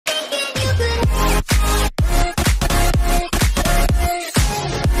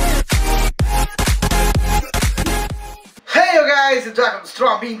welcome to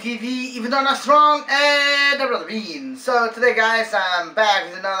StrongBean TV, even though I'm not strong, and I'm Brother Bean. So today guys, I'm back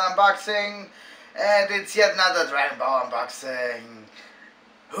with another unboxing, and it's yet another Dragon Ball unboxing.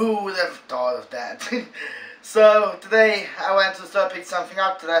 Who would have thought of that? So today I went to the store to pick something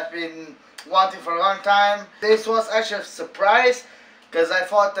up that I've been wanting for a long time. This was actually a surprise, because I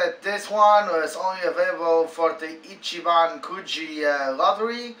thought that this one was only available for the Ichiban Kuji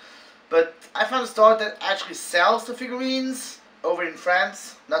lottery. But I found a store that actually sells the figurines over in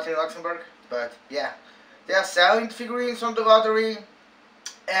France, not in Luxembourg, but yeah. They are selling the figurines from the lottery,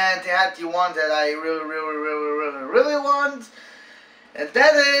 and they had the one that I really want, and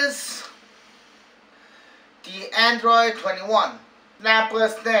that is the Android 21. Now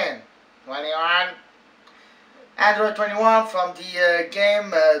plus 10. 21. Android 21 from the game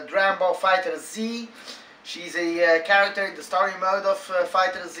Dragon Ball Fighter Z. She's a character in the story mode of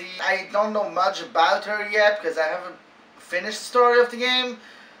Fighter Z. I don't know much about her yet because I haven't finished the story of the game,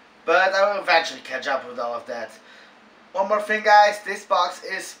 but I will eventually catch up with all of that. One more thing guys, this box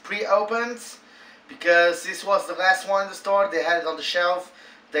is pre-opened because this was the last one in the store. They had it on the shelf.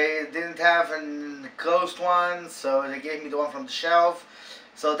 They didn't have a closed one, so they gave me the one from the shelf.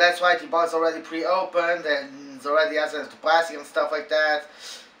 So that's why the box is already pre-opened and it's already access to plastic and stuff like that.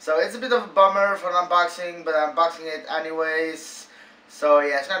 So it's a bit of a bummer for an unboxing, but I'm unboxing it anyways. So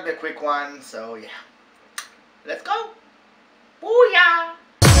yeah, it's gonna be a quick one, so yeah. Let's go! Booyah!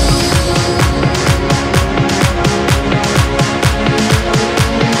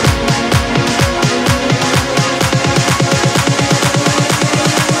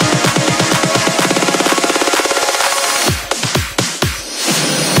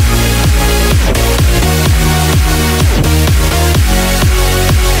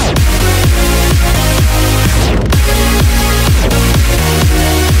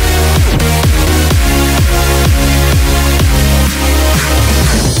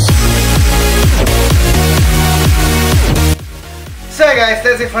 So guys,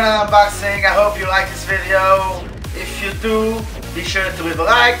 that's it for another unboxing. I hope you like this video. If you do, be sure to leave a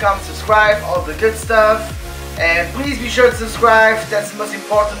like, comment, subscribe, all the good stuff. And please be sure to subscribe, that's the most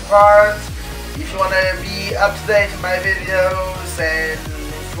important part. If you want to be up to date with my videos and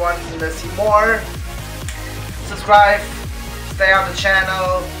if you want to see more, subscribe, stay on the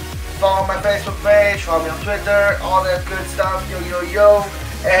channel, follow my Facebook page, follow me on Twitter, all that good stuff, yo yo yo.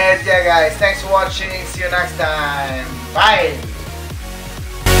 And yeah guys, thanks for watching, see you next time, bye!